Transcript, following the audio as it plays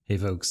Hey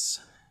folks,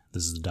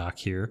 this is Doc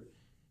here,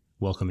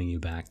 welcoming you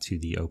back to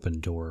the Open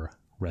Door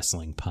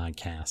Wrestling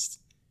Podcast.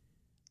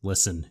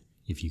 Listen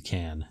if you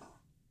can.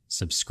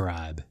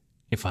 Subscribe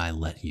if I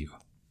let you.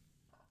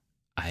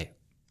 I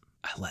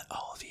let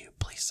all of you.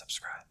 Please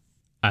subscribe.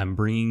 I'm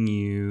bringing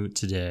you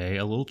today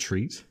a little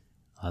treat.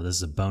 This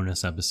is a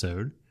bonus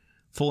episode.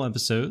 Full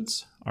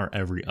episodes are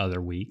every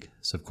other week,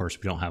 so of course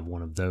we don't have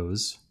one of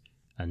those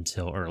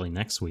until early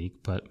next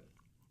week, but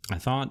I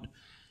thought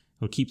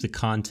we'll keep the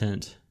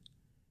content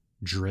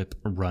drip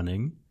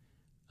running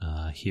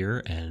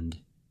here and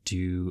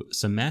do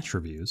some match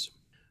reviews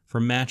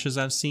from matches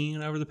I've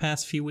seen over the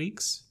past few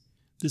weeks.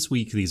 This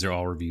week, these are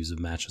all reviews of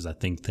matches I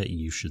think that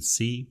you should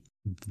see.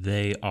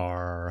 They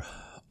are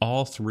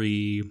all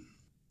three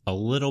a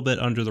little bit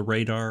under the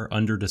radar,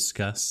 under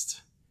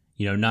discussed.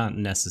 You know, not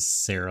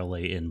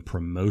necessarily in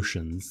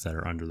promotions that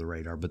are under the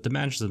radar, but the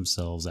matches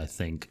themselves, I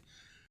think,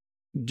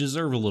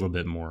 deserve a little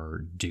bit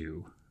more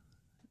due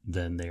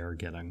than they are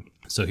getting.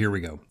 So here we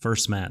go.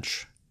 First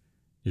match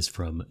is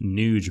from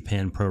New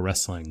Japan Pro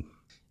Wrestling.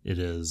 It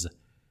is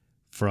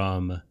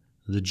from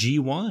the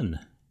G1,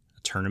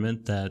 a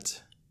tournament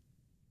that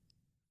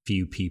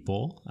few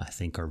people, I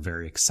think, are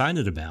very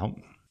excited about.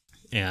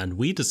 And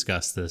we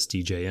discussed this,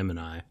 DJM and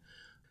I,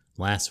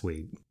 last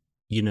week.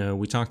 You know,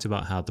 we talked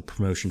about how the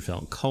promotion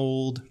felt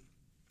cold,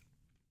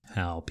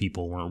 how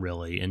people weren't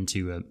really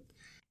into it.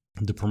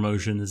 The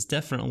promotion is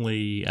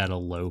definitely at a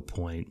low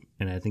point,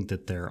 and I think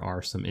that there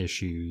are some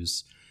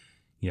issues,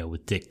 you know,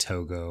 with Dick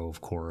Togo, of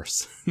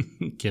course,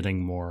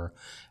 getting more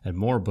and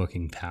more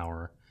booking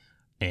power,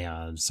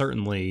 and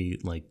certainly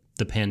like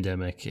the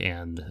pandemic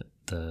and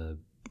the,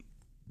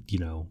 you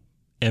know,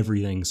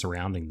 everything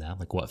surrounding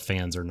that, like what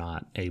fans are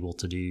not able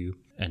to do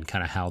and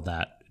kind of how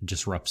that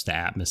disrupts the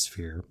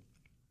atmosphere.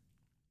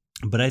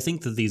 But I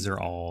think that these are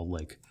all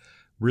like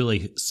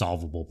really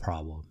solvable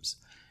problems.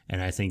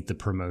 And I think the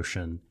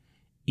promotion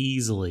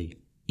easily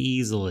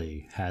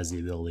has the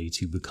ability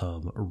to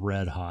become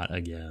red hot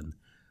again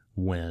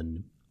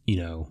when, you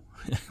know,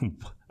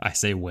 I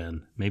say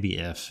when, maybe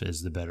if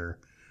is the better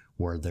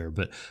word there,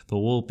 but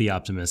we'll be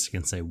optimistic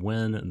and say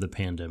when the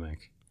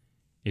pandemic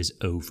is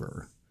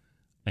over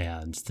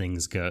and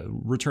things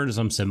return to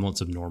some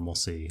semblance of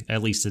normalcy,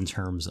 at least in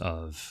terms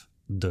of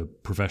the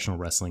professional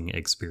wrestling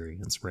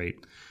experience, right?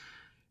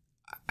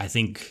 I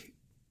think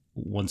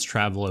once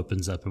travel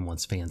opens up and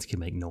once fans can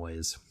make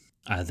noise,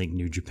 I think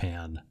New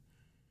Japan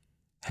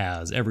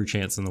has every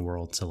chance in the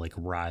world to like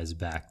rise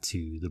back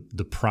to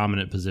the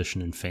prominent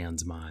position in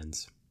fans'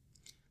 minds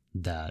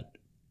that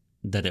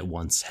it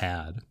once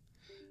had.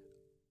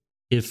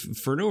 If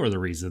for no other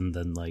reason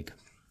than like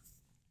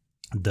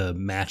the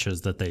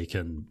matches that they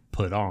can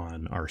put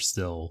on are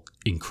still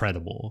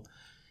incredible.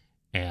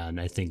 And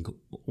I think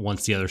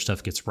once the other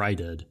stuff gets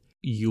righted,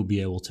 you'll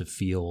be able to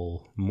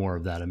feel more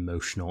of that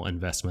emotional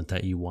investment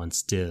that you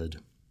once did.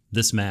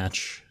 This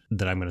match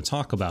that I'm going to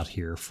talk about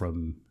here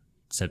from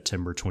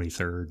September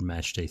 23rd,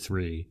 match day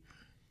 3,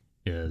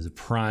 is a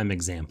prime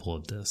example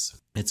of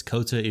this. It's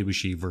Kota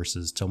Ibushi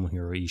versus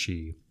Tomohiro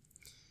Ishii.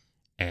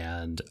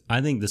 And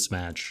I think this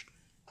match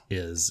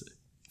is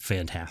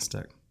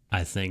fantastic.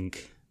 I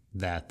think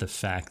that the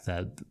fact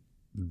that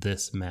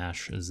this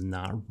match is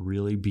not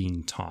really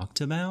being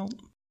talked about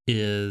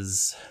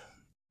is,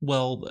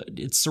 well,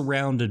 it's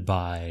surrounded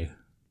by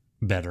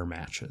better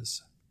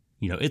matches.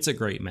 You know, it's a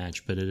great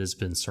match, but it has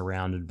been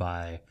surrounded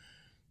by,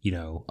 you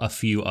know, a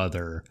few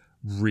other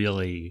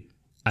really,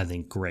 I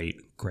think,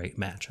 great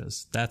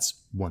matches.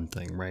 That's one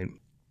thing, right?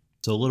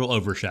 So a little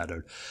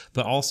overshadowed.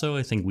 But also,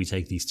 I think we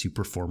take these two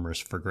performers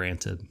for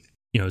granted.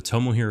 You know,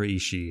 Tomohiro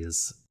Ishii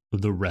is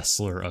the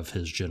wrestler of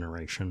his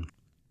generation.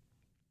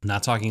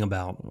 Not talking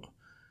about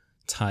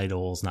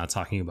titles, not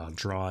talking about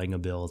drawing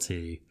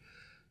ability,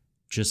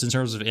 just in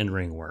terms of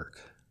in-ring work.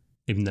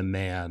 Even the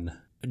man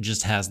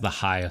just has the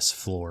highest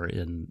floor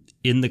in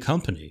the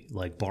company,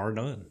 like bar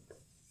none.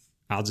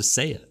 I'll just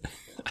say it.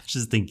 I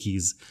just think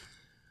he's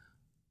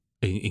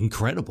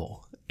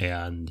incredible.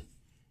 And,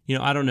 you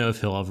know, I don't know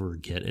if he'll ever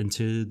get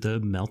into the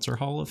Meltzer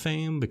Hall of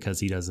Fame because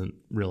he doesn't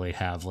really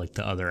have like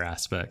the other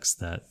aspects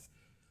that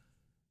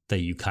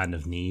you kind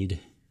of need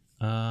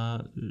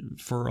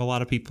for a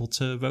lot of people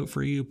to vote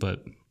for you.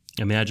 But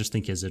I mean, I just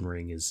think his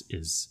in-ring is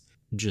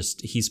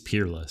just, he's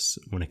peerless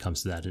when it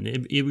comes to that. And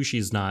Ibushi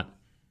is not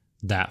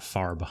that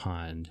far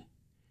behind.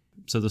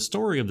 So the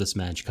story of this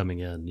match coming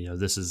in, you know,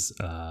 this is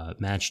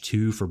match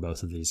 2 for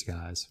both of these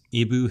guys.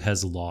 Ibu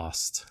has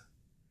lost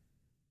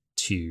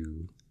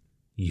to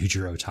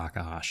Yujiro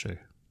Takahashi,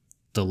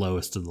 the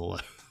lowest of the low.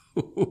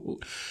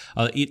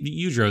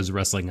 Yujiro is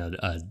wrestling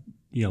a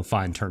you know,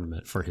 fine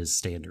tournament for his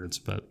standards,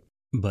 but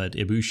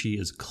Ibushi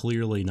is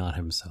clearly not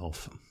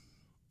himself.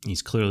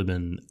 He's clearly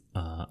been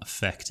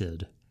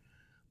affected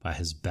by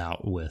his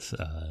bout with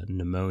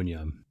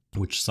pneumonia,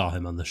 which saw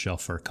him on the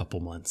shelf for a couple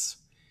months.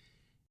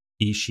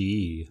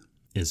 Ishii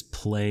is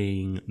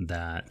playing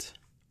that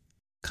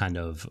kind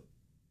of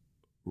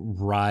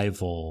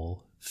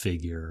rival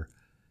figure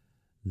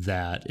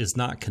that is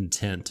not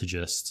content to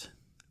just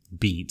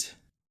beat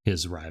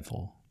his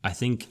rival, I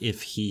think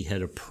if he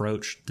had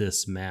approached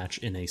this match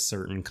in a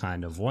certain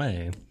kind of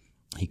way,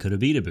 he could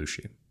have beat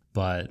Ibushi.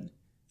 But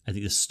I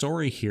think the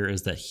story here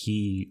is that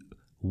he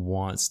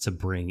wants to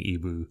bring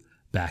Ibu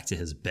back to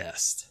his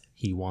best.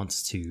 He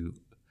wants to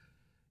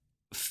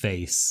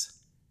face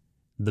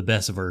the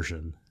best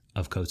version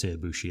of Kota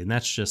Ibushi, and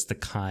that's just the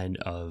kind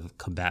of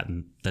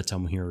combatant that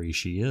Tomohiro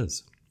Ishii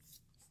is.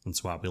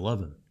 That's why we love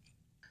him.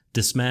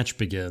 This match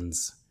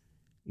begins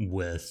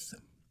with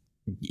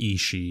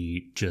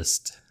Ishii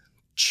just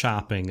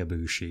chopping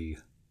Ibushi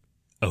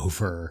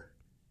over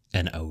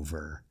and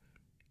over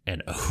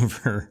and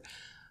over,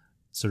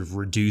 sort of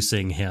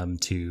reducing him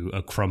to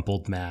a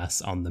crumpled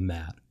mass on the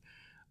mat,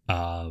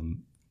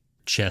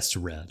 chest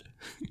red.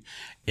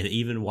 And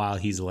even while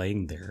he's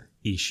laying there,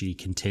 Ishii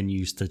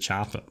continues to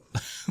chop him.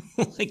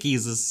 Like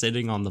he's just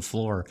sitting on the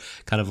floor,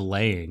 kind of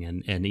laying,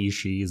 and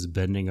Ishii is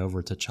bending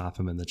over to chop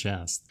him in the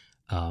chest.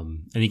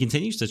 And he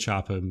continues to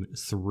chop him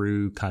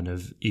through kind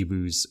of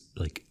Ibu's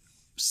like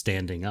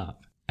standing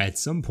up. At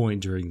some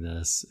point during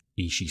this,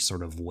 Ishii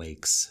sort of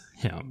wakes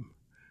him,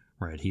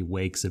 right? He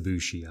wakes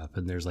Ibushi up,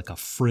 and there's like a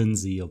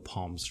frenzy of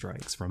palm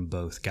strikes from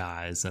both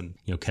guys. And,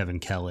 you know, Kevin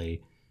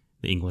Kelly,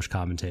 the English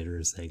commentator,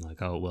 is saying like,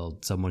 oh, well,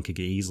 someone could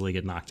easily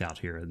get knocked out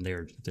here. And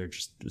they're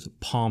just,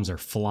 palms are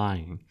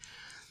flying.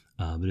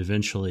 But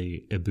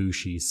eventually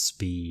Ibushi's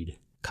speed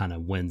kind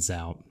of wins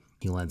out.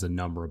 He lands a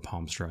number of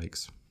palm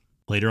strikes.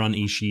 Later on,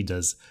 Ishii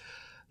does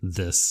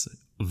this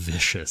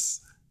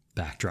vicious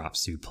backdrop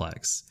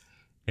suplex,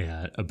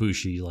 and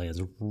Ibushi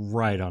lands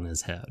right on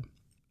his head.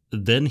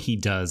 Then he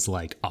does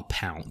like a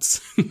pounce,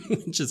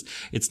 which is,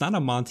 it's not a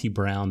Monty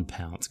Brown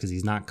pounce because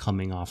he's not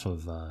coming off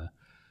of,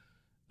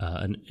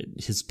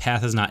 his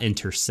path is not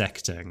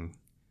intersecting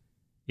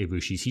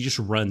Ibushi's. He just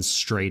runs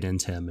straight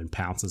into him and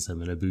pounces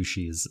him, and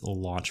Ibushi is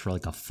launched for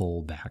like a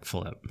full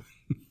backflip.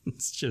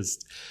 It's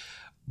just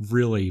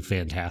really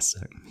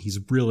fantastic. He's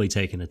really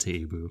taken it to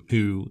Ibu,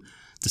 who,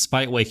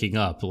 despite waking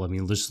up, I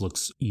mean, just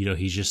looks, you know,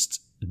 he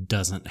just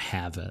doesn't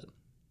have it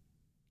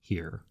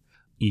here.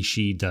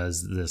 Ishii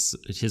does this,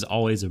 his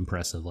always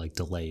impressive, like,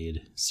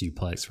 delayed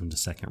suplex from the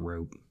second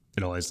rope.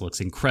 It always looks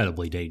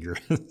incredibly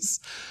dangerous,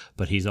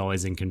 but he's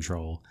always in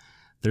control.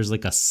 There's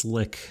like a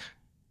slick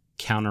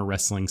counter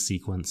wrestling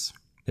sequence.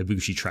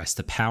 Ibushi tries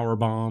to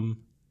powerbomb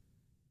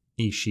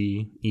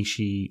Ishii.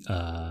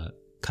 Ishii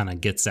kind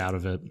of gets out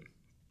of it.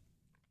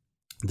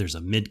 There's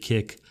a mid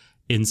kick,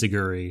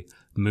 enziguri,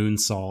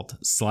 moonsault,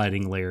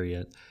 sliding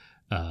lariat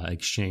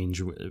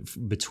exchange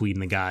between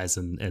the guys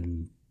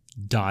and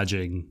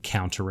dodging,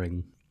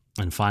 countering,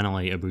 and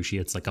finally Ibushi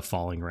hits like a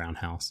falling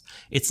roundhouse.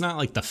 It's not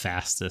like the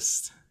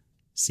fastest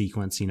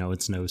sequence, you know,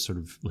 it's no sort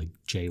of like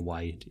Jay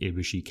White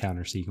Ibushi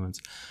counter sequence,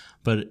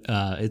 but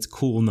it's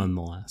cool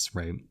nonetheless,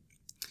 right?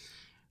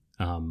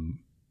 And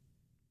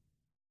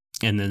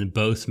then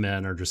both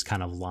men are just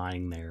kind of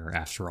lying there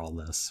after all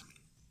this.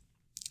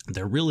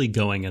 They're really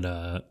going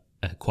at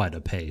quite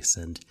a pace,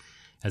 and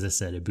as I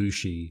said,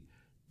 Ibushi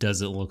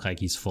doesn't look like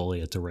he's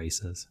fully at the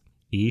races.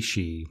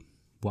 Ishii,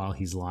 while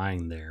he's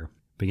lying there,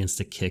 begins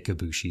to kick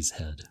Ibushi's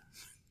head.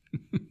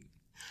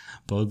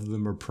 Both of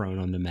them are prone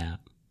on the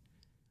mat,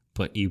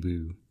 but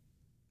Ibu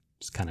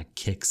just kind of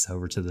kicks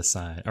over to the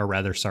side, or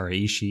rather,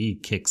 sorry,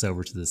 Ishii kicks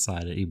over to the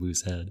side of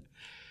Ibu's head.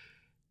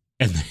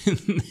 And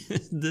then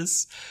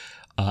this,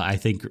 I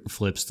think,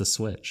 flips the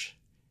switch.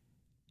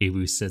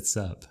 Ibu sits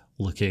up,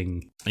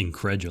 looking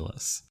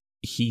incredulous.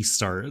 He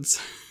starts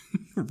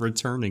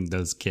returning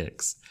those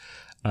kicks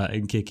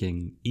and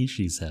kicking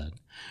Ishii's head.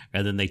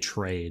 And then they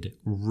trade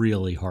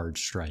really hard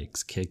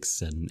strikes,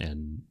 kicks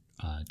and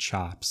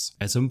chops.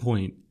 At some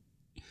point,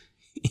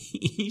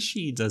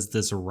 Ishii does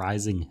this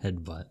rising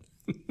headbutt.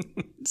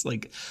 It's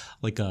like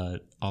a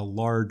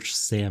large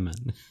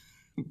salmon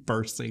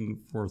bursting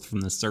forth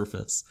from the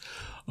surface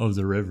of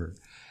the river.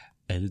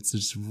 And it's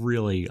just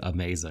really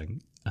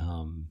amazing.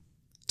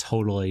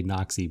 Totally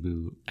knocks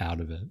Ibu out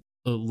of it.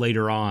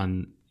 Later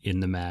on in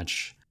the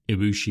match,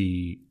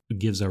 Ibushi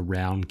gives a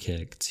round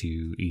kick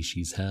to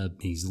Ishii's head.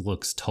 He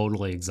looks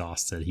totally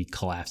exhausted. He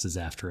collapses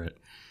after it.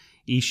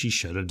 Ishii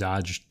should have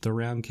dodged the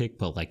round kick,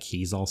 but like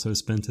he's also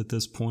spent at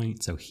this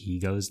point, so he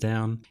goes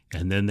down.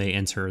 And then they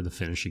enter the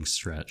finishing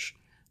stretch.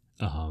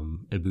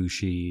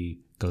 Ibushi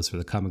goes for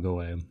the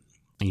Kamigoe.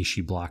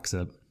 Ishii blocks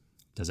it,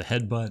 does a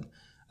headbutt,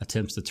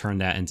 attempts to turn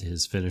that into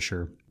his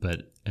finisher,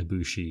 but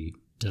Ibushi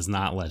does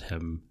not let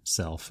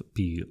himself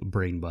be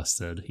brain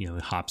busted. You know,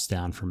 he hops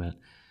down from it,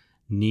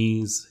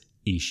 knees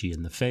Ishii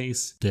in the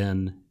face.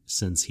 Then,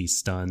 since he's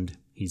stunned,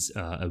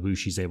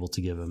 Ibushi's able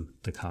to give him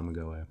the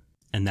Kamigoe.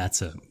 And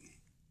that's it.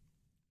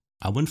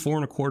 I went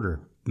 4 1/4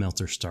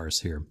 Meltzer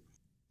stars here.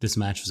 This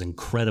match was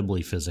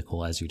incredibly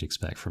physical, as you'd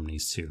expect from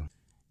these two.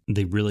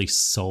 They really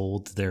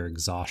sold their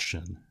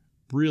exhaustion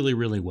really,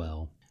 really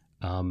well.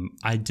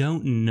 I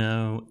don't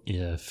know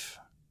if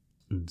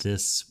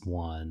this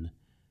one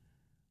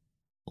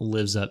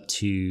lives up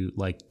to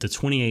like the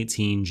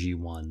 2018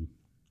 G1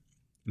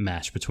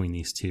 match between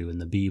these two in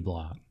the B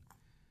block.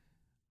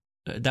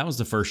 That was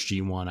the first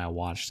G1 I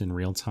watched in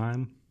real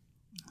time,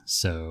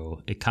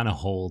 so it kind of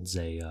holds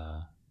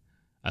a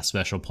a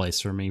special place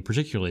for me,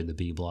 particularly the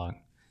B block.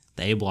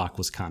 The A block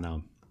was kind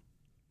of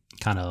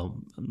a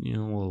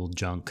little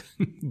junk,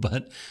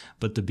 but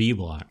the B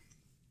block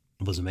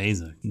was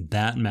amazing.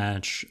 That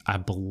match, I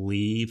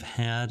believe,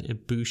 had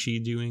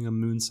Ibushi doing a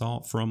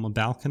moonsault from a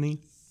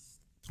balcony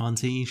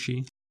onto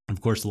Ishii. Of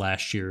course,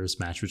 last year's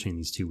match between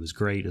these two was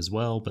great as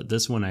well, but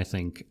this one I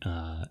think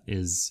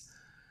is,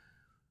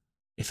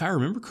 if I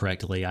remember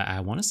correctly, I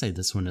want to say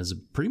this one is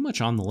pretty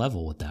much on the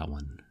level with that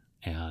one.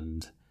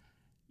 And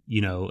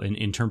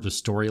in terms of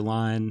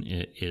storyline,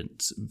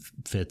 it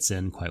fits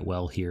in quite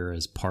well here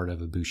as part of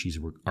Ibushi's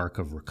arc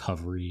of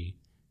recovery,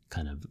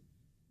 kind of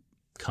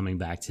coming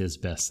back to his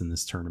best in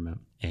this tournament.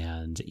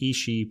 And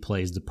Ishii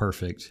plays the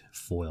perfect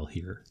foil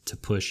here to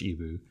push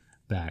Ibu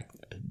back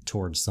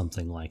towards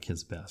something like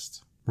his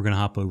best. We're going to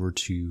hop over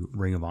to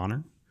Ring of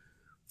Honor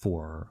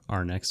for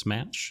our next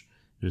match.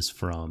 It is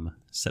from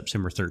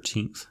September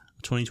 13th,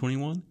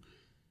 2021.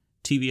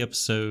 TV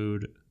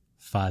episode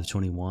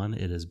 521.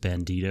 It is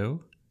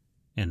Bandito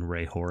and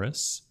Rey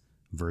Horus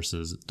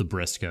versus the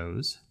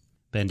Briscoes.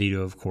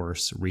 Bandito, of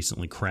course,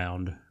 recently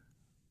crowned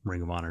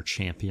Ring of Honor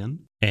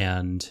champion.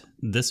 And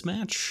this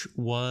match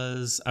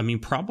was,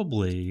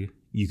 probably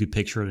you could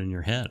picture it in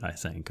your head, I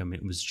think.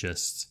 It was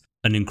just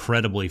an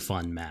incredibly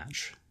fun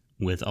match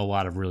with a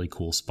lot of really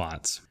cool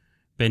spots.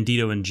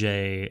 Bandito and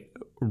Jay,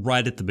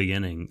 right at the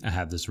beginning,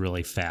 have this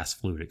really fast,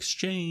 fluid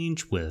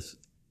exchange with,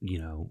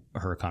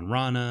 Huracan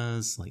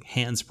Ranas, like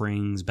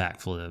handsprings,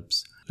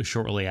 backflips.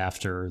 Shortly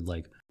after,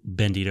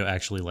 Bandito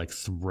actually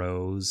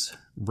throws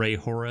Rey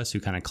Horus, who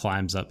kind of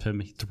climbs up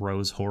him. He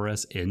throws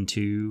Horus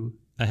into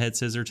a head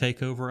scissor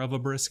takeover of a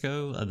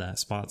Briscoe. That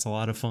spot's a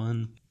lot of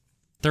fun.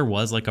 There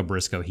was a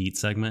Briscoe heat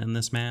segment in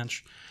this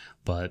match,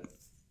 but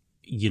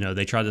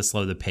they tried to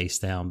slow the pace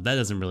down. That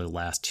doesn't really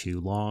last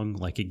too long.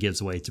 It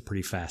gives way to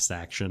pretty fast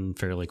action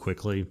fairly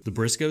quickly. The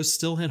Briscoes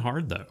still hit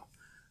hard though.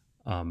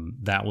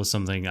 That was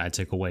something I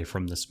took away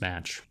from this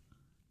match.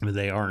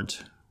 They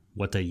aren't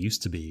what they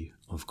used to be,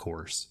 of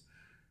course.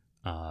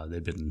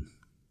 They've been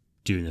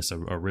doing this a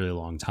really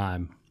long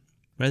time.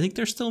 But I think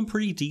they're still in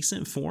pretty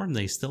decent form.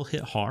 They still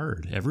hit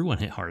hard. Everyone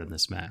hit hard in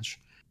this match.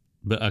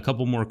 But a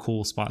couple more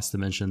cool spots to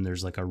mention.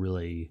 There's a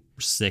really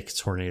sick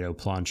tornado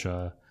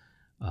plancha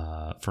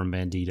from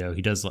Bandito.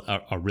 He does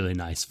a really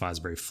nice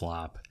Fosbury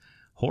flop.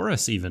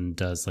 Horus even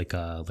does a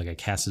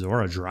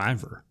Cazadora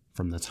driver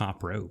from the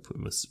top rope.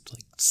 It was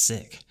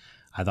sick.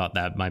 I thought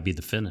that might be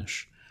the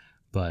finish.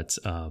 But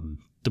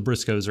the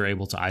Briscoes are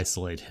able to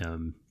isolate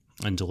him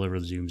and deliver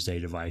the Doomsday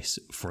Device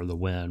for the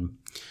win.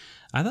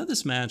 I thought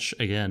this match,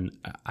 again,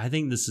 I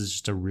think this is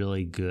just a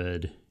really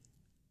good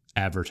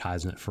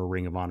advertisement for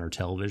Ring of Honor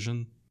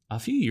television. A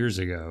few years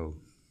ago,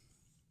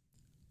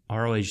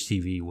 ROH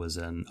TV was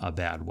in a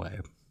bad way.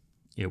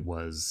 It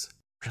was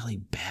really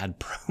bad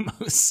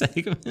promo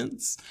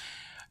segments,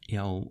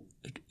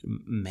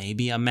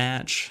 maybe a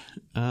match,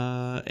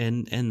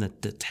 and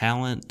the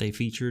talent they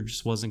featured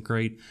just wasn't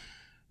great.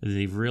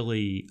 They've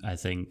really, I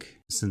think,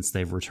 since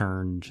they've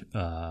returned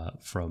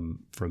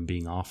from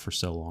being off for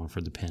so long for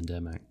the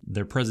pandemic,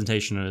 their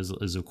presentation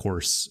is of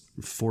course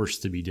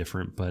forced to be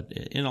different, but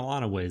in a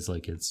lot of ways,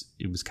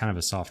 it was kind of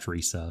a soft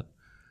reset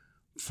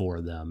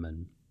for them,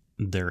 and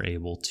they're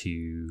able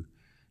to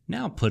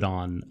now put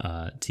on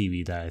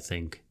TV that I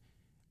think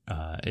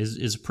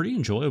is pretty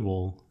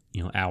enjoyable.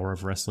 Hour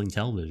of wrestling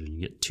television.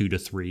 You get 2 to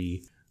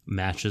 3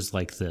 matches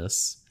like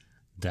this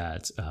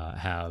that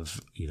have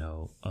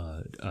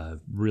a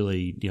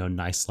really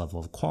nice level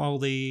of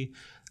quality,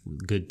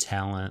 good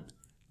talent,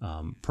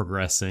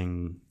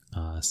 progressing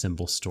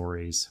simple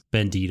stories.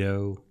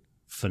 Bandito,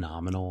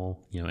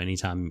 phenomenal.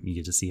 Anytime you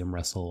get to see him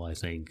wrestle, I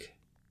think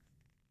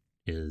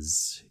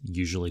is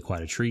usually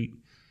quite a treat.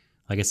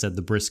 Like I said,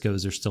 the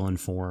Briscoes are still in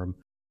form.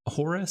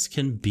 Horus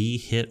can be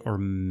hit or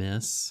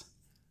miss,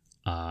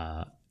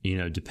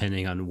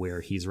 depending on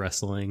where he's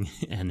wrestling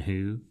and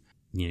who.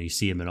 You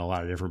see him in a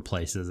lot of different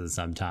places, and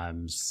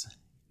sometimes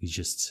he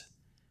just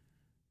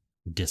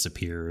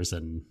disappears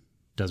and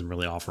doesn't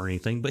really offer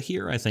anything. But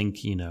here, I think,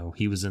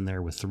 he was in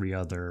there with 3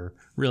 other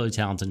really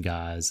talented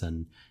guys,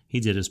 and he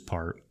did his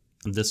part.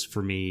 This,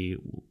 for me,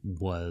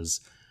 was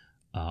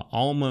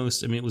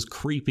almost, it was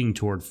creeping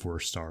toward 4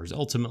 stars.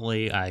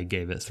 Ultimately, I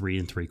gave it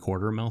 3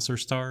 3/4 Meltzer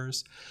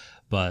stars,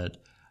 but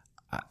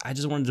I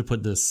just wanted to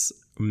put this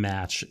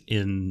match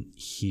in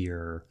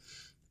here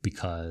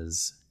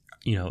because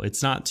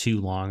it's not too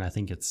long. I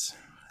think it's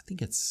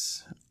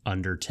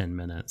under 10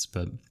 minutes,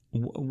 but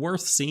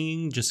worth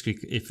seeing just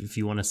if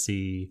you want to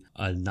see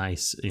a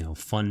nice,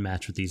 fun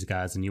match with these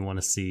guys, and you want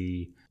to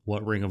see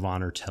what Ring of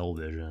Honor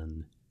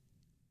television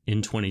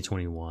in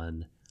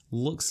 2021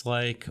 looks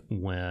like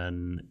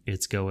when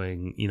it's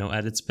going,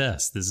 at its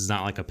best. This is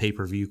not like a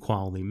pay-per-view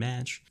quality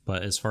match,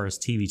 but as far as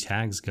TV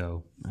tags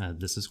go,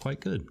 this is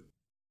quite good.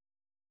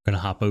 We're going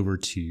to hop over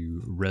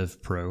to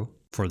Rev Pro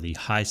for the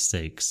high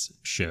stakes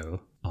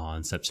show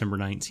on September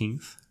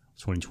 19th,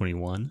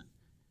 2021,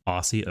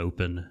 Aussie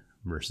Open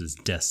versus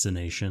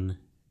Destination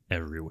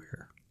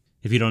Everywhere.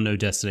 If you don't know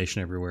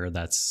Destination Everywhere,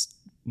 that's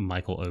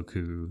Michael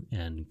Oku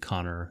and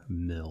Connor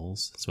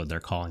Mills. That's what they're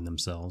calling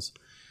themselves.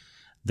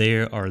 They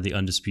are the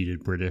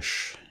undisputed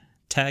British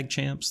tag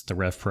champs, the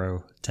Rev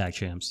Pro tag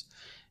champs.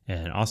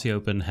 And Aussie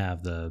Open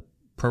have the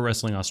Pro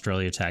Wrestling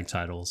Australia tag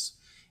titles.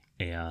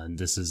 And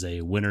this is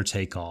a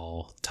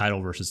winner-take-all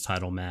title versus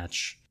title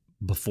match.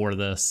 Before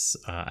this,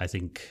 I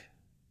think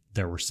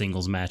there were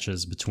singles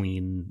matches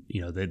between,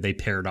 they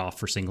paired off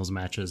for singles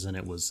matches, and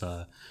it was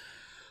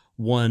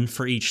one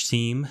for each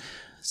team.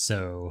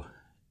 So,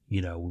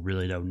 we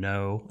really don't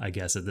know, I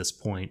guess, at this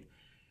point,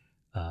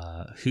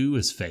 who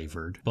is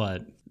favored.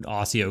 But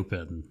Aussie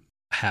Open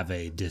have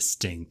a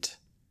distinct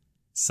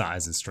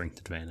size and strength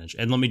advantage.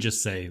 And let me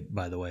just say,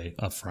 by the way,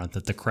 up front,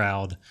 that the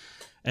crowd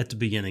at the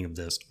beginning of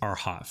this are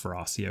hot for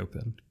Aussie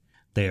Open.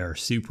 They are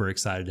super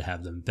excited to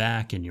have them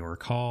back in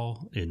York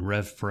Hall, in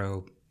Rev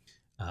Pro.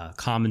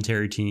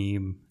 Commentary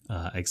team,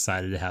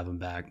 excited to have them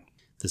back.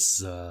 This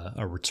is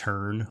a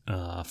return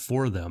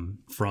for them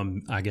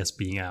from, I guess,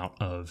 being out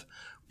of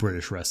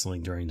British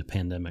wrestling during the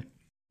pandemic.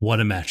 What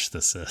a match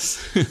this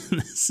is.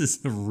 This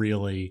is a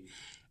really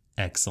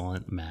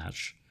excellent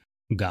match.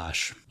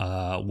 Gosh,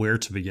 where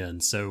to begin?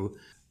 So,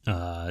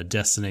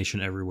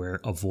 Destination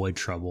Everywhere avoid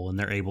trouble, and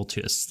they're able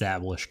to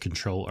establish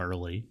control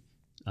early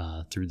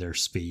through their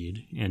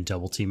speed and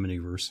double team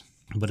maneuvers.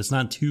 But it's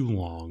not too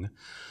long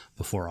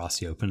before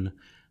Aussie Open,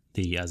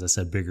 as I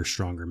said, bigger,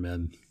 stronger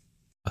men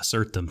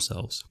assert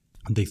themselves.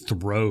 They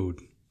throw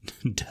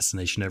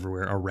Destination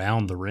Everywhere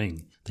around the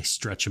ring. They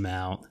stretch them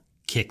out,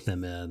 kick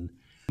them in.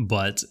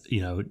 But,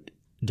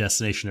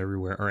 Destination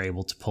Everywhere are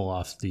able to pull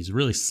off these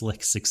really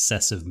slick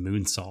successive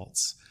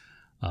moonsaults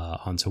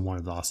onto one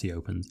of the Aussie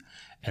Opens.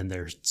 And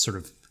they're sort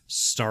of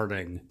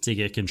starting to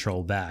get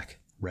control back,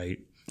 right?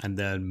 And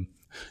then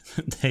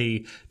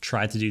they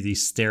try to do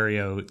these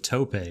stereo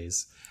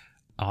topes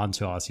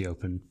onto Aussie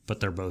Open, but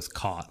they're both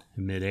caught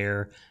in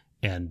midair.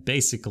 And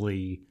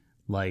basically,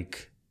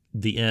 like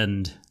the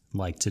end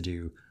like to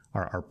do,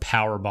 are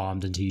power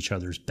bombed into each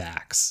other's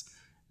backs.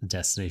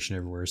 Destination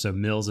Everywhere. So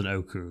Mills and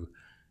Oku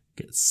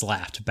get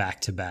slapped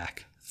back to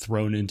back,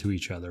 thrown into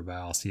each other by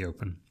Aussie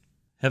Open.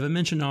 Haven't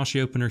mentioned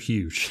Aussie Open are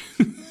huge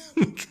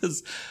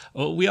because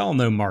we all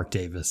know Mark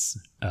Davis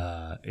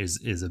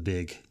is a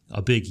big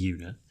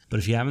unit. But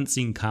if you haven't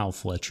seen Kyle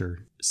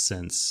Fletcher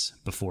since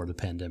before the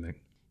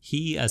pandemic,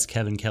 he, as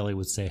Kevin Kelly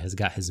would say, has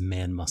got his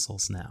man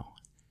muscles now.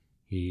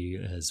 He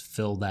has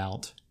filled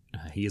out.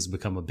 He has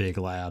become a big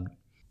lad,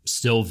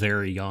 still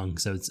very young,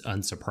 so it's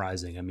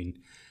unsurprising. I mean,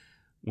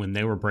 when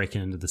they were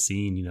breaking into the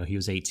scene, he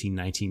was 18,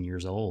 19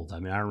 years old. I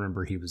mean, I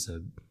remember he was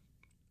a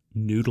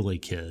noodly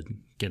kid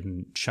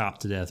getting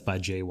chopped to death by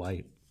Jay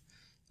White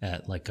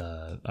at like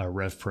a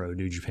Rev Pro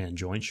New Japan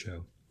joint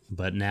show.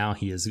 But now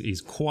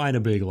he's quite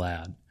a big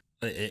lad.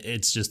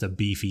 It's just a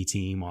beefy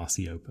team,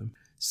 Aussie Open.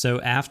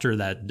 So after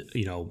that,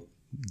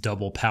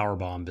 double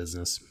powerbomb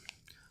business,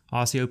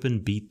 Aussie Open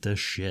beat the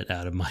shit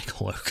out of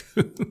Michael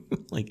Oku.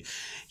 Like,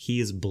 he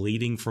is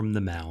bleeding from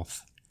the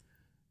mouth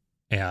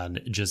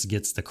and just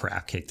gets the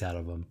crap kicked out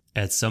of him.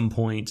 At some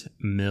point,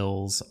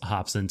 Mills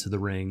hops into the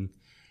ring,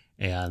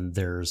 and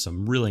there's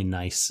some really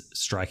nice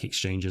strike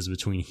exchanges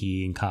between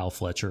he and Kyle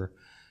Fletcher.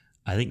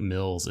 I think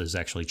Mills is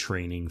actually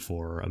training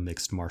for a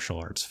mixed martial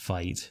arts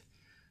fight.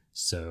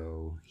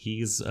 So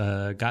he's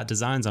got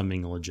designs on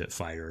being a legit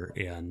fighter,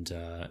 and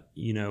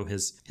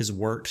his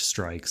worked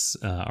strikes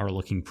are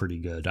looking pretty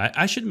good.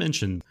 I should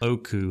mention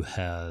Oku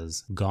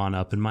has gone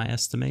up in my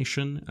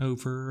estimation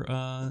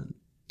over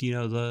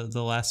the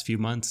last few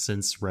months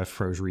since Rev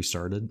Pro's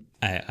restarted.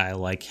 I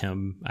like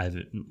him.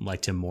 I've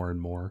liked him more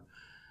and more,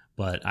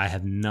 but I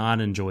have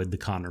not enjoyed the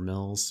Connor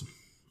Mills.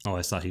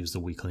 Always thought he was the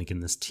weak link in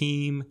this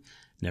team.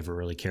 Never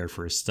really cared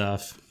for his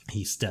stuff.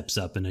 He steps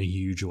up in a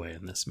huge way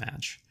in this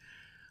match.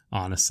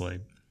 Honestly,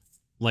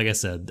 like I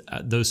said,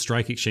 those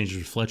strike exchanges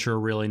with Fletcher are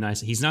really nice.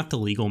 He's not the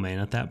legal man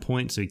at that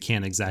point, so he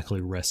can't exactly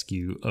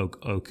rescue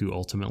Oku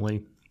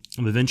ultimately.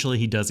 Eventually,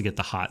 he does get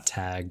the hot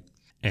tag.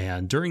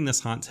 And during this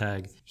hot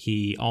tag,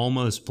 he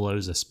almost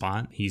blows a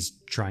spot. He's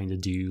trying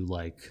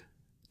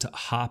to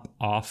hop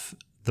off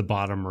the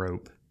bottom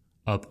rope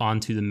up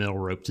onto the middle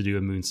rope to do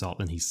a moonsault,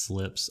 and he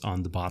slips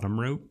on the bottom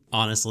rope.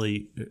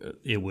 Honestly,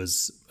 it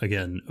was,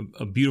 again,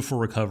 a beautiful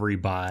recovery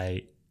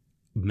by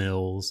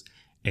Mills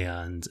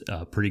and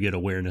pretty good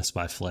awareness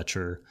by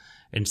Fletcher.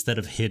 Instead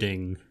of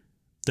hitting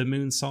the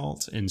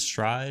moonsault in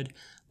stride,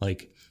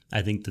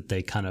 I think that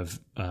they kind of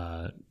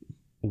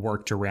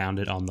worked around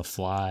it on the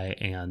fly,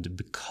 and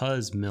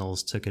because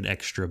Mills took an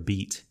extra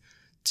beat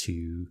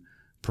to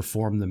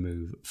perform the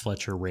move,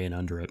 Fletcher ran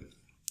under it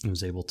and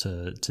was able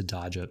to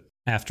dodge it.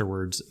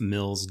 Afterwards,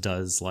 Mills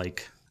does I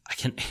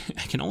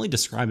can only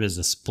describe it as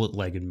a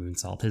split-legged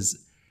moonsault.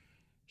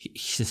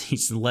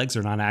 His legs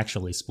are not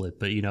actually split,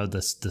 but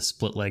the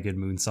split-legged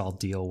moonsault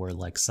deal where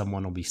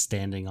someone will be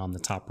standing on the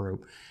top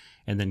rope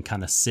and then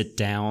kind of sit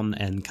down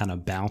and kind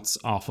of bounce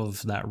off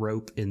of that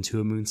rope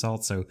into a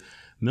moonsault. So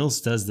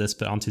Mills does this,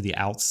 but onto the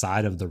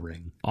outside of the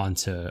ring,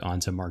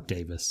 onto Mark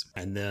Davis,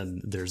 and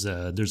then there's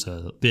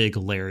a big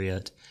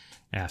lariat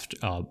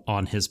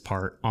on his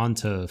part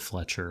onto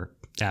Fletcher,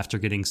 After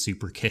getting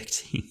super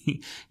kicked,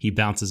 he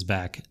bounces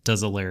back,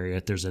 does a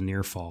lariat. There's a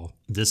near fall.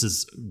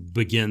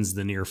 Begins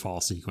the near fall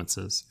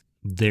sequences.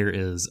 There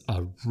is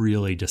a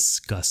really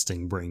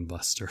disgusting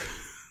brainbuster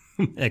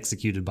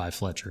executed by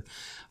Fletcher.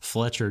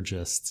 Fletcher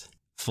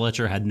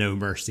had no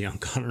mercy on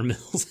Connor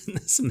Mills in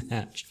this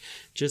match.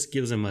 Just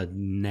gives him a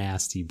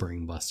nasty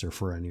brainbuster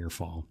for a near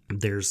fall.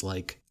 There's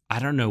I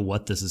don't know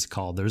what this is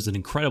called. There's an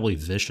incredibly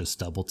vicious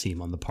double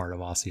team on the part of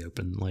Aussie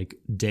Open.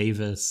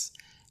 Davis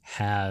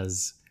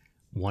has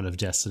one of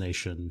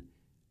Destination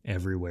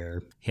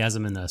everywhere. He has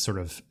him in a sort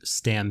of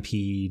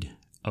stampede,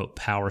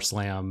 power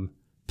slam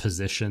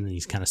position, and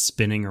he's kind of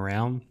spinning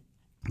around.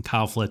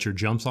 Kyle Fletcher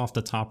jumps off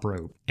the top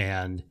rope,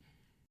 and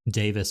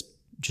Davis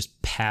just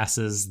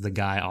passes the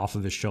guy off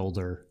of his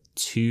shoulder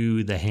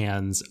to the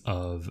hands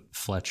of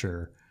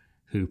Fletcher,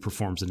 who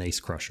performs an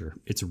ace crusher.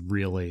 It's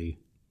really,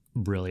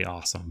 really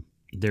awesome.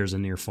 There's a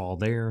near fall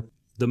there.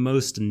 The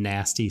most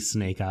nasty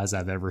snake eyes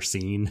I've ever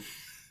seen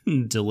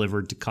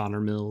delivered to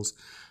Connor Mills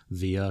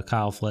via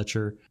Kyle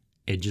Fletcher.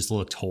 It just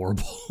looked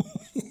horrible.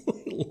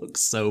 It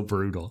looks so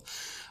brutal.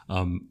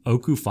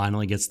 Oku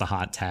finally gets the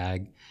hot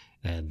tag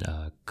and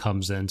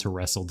comes in to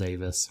wrestle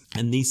Davis.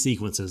 And these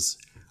sequences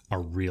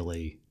are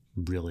really,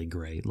 really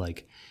great.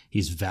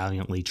 He's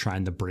valiantly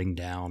trying to bring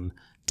down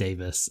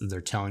Davis.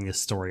 They're telling this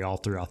story all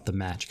throughout the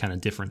match, kind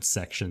of different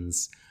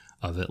sections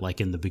of it.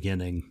 In the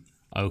beginning,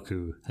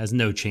 Oku has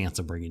no chance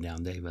of bringing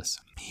down Davis.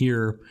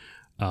 Here,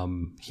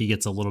 he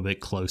gets a little bit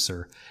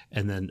closer.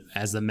 And then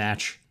as the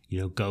match,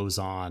 goes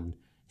on,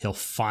 he'll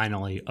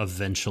finally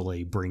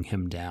eventually bring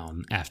him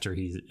down after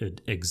he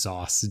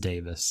exhausts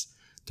Davis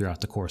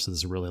throughout the course of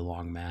this really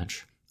long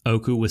match.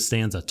 Oku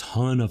withstands a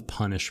ton of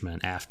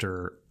punishment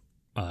after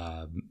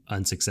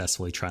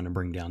unsuccessfully trying to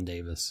bring down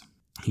Davis.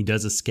 He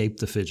does escape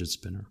the fidget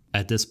spinner.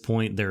 At this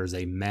point, there is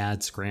a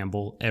mad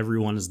scramble.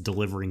 Everyone is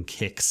delivering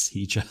kicks to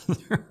each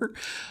other.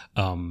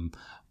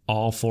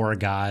 All four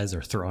guys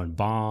are throwing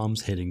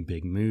bombs, hitting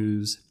big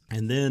moves.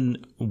 And then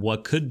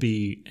what could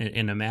be,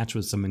 in a match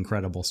with some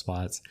incredible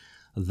spots,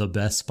 the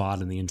best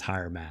spot in the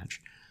entire match.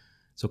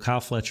 So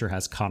Kyle Fletcher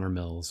has Connor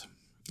Mills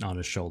on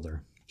his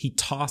shoulder. He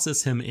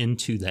tosses him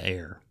into the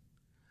air.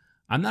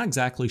 I'm not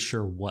exactly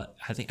sure what.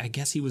 I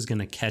guess he was going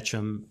to catch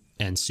him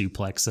and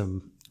suplex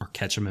him or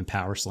catch him and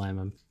power slam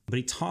him. But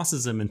he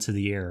tosses him into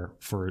the air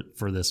for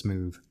this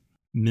move.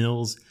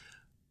 Mills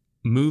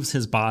moves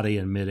his body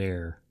in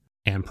midair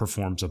and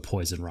performs a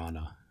Poison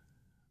Rana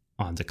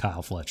onto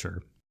Kyle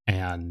Fletcher.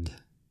 And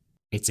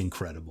it's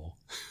incredible.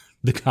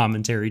 The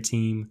commentary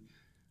team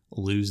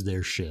lose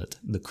their shit.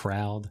 The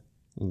crowd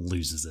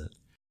loses it.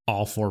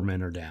 All four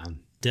men are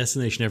down.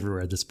 Destination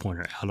Everywhere at this point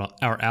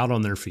are out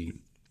on their feet.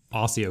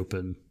 Aussie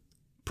Open,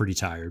 pretty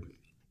tired.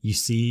 You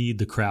see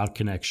the crowd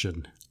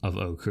connection of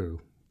Oku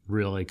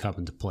really come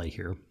into play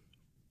here.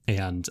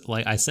 And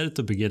I said at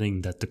the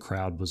beginning that the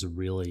crowd was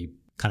really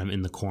kind of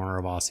in the corner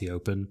of Aussie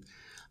Open.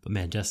 But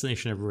man,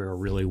 Destination Everywhere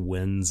really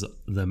wins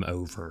them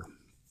over.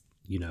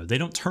 They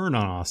don't turn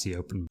on Aussie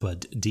Open,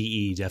 but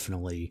DE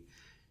definitely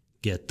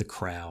get the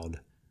crowd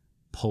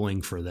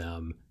pulling for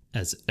them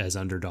as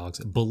underdogs,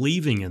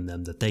 believing in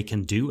them that they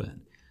can do it,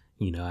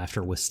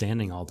 after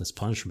withstanding all this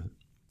punishment.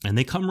 And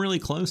they come really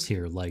close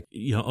here.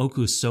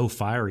 Oku's so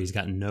fiery, he's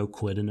got no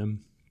quit in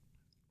him.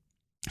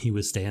 He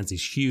withstands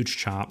these huge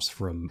chops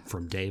from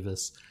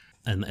Davis.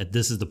 And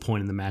this is the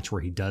point in the match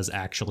where he does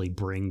actually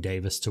bring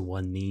Davis to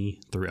one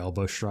knee through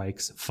elbow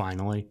strikes,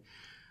 finally.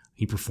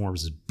 He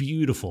performs a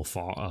beautiful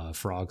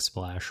frog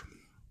splash.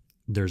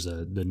 There's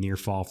the near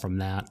fall from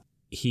that.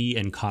 He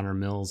and Connor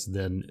Mills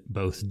then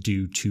both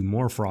do two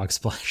more frog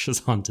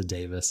splashes onto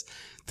Davis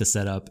to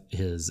set up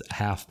his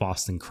half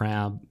Boston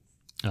Crab,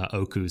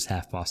 Oku's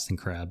half Boston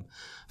Crab.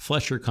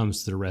 Fletcher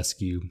comes to the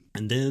rescue.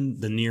 And then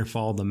the near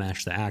fall, the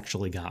match that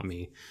actually got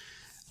me,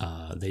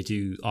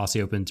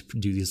 Aussie Open to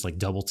do this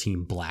double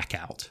team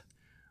blackout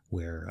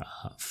where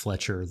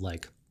Fletcher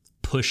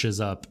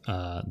pushes up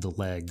the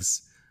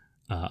legs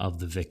of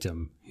the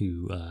victim,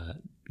 who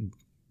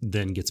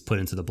then gets put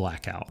into the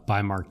blackout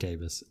by Mark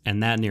Davis.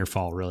 And that near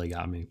fall really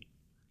got me.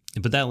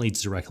 But that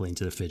leads directly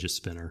into the fidget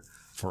spinner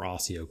for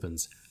Aussie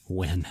Open's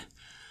win.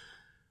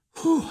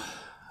 Whew,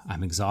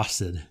 I'm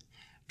exhausted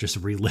just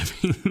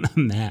reliving the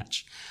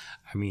match.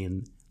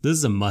 This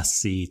is a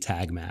must-see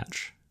tag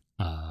match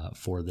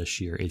for this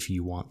year if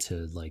you want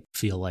to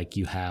feel like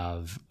you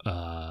have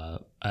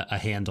a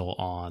handle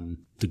on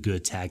the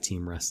good tag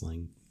team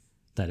wrestling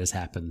that has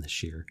happened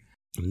this year.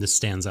 This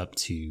stands up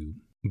to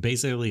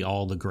basically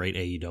all the great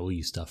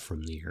AEW stuff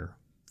from the year,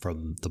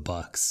 from the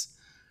Bucks,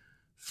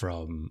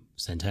 from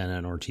Santana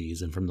and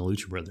Ortiz, and from the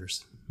Lucha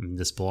Brothers.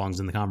 This belongs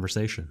in the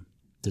conversation.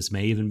 This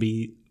may even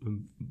be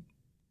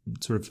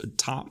sort of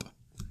top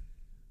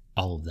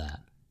all of that.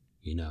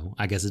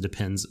 I guess it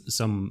depends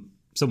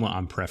somewhat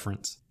on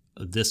preference.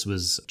 This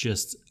was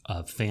just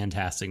a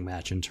fantastic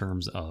match in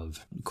terms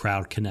of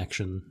crowd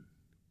connection,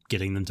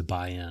 getting them to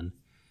buy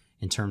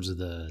in terms of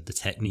the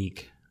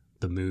technique,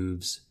 the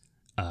moves,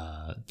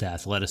 the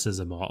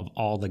athleticism of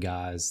all the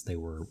guys. They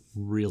were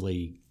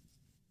really,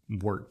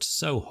 worked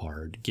so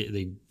hard.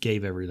 They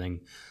gave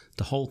everything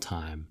the whole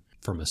time.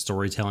 From a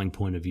storytelling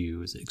point of view,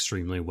 it was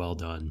extremely well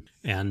done.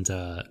 And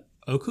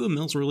Oku and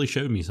Mills really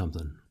showed me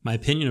something. My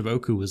opinion of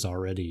Oku was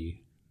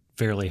already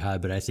fairly high,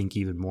 but I think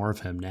even more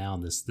of him now.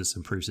 And this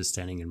improves his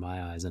standing in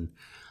my eyes. And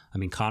I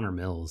mean, Connor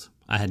Mills,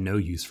 I had no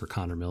use for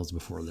Connor Mills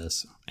before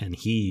this. And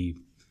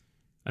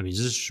this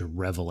is just a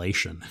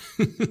revelation.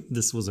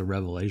 This was a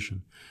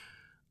revelation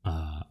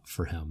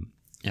for him.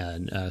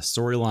 And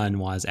storyline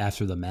wise,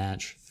 after the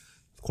match,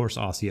 of course,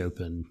 Aussie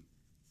Open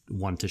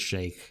wanted to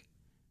shake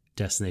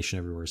Destination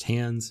Everywhere's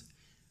hands.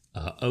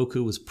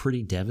 Oku was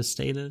pretty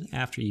devastated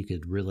after. You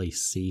could really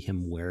see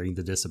him wearing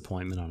the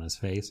disappointment on his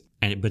face.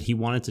 But he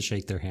wanted to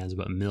shake their hands,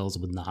 but Mills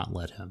would not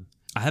let him.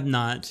 I have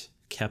not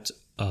kept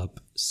up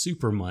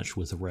super much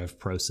with Rev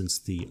Pro since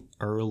the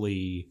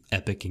early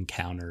Epic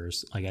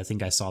Encounters. Like, I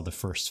think I saw the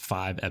first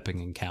 5 Epic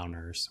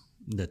Encounters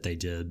that they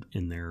did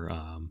in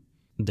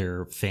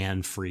their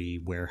fan-free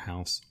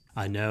warehouse.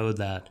 I know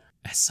that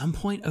at some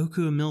point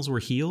Oku and Mills were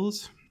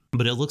heels,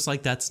 but it looks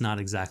like that's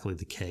not exactly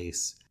the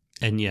case.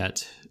 And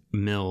yet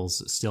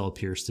Mills still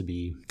appears to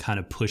be kind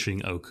of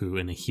pushing Oku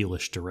in a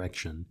heelish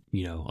direction.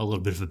 You know, a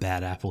little bit of a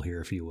bad apple here,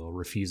 if you will,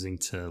 refusing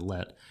to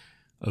let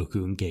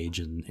Oku engage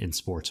in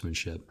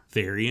sportsmanship.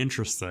 Very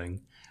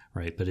interesting,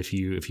 right? But if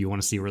you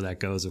want to see where that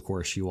goes, of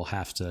course, you will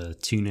have to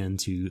tune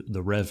into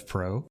the Rev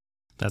Pro.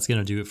 That's going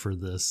to do it for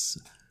this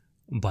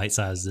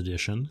bite-sized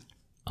edition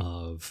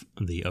of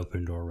the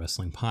Open Door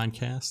Wrestling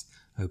Podcast.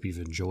 I hope you've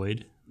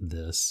enjoyed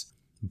this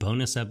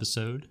bonus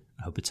episode.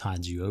 I hope it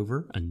tides you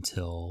over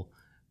until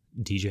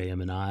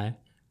DJM and I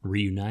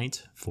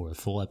reunite for a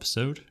full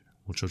episode,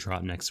 which will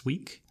drop next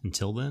week.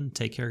 Until then,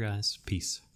 take care, guys. Peace.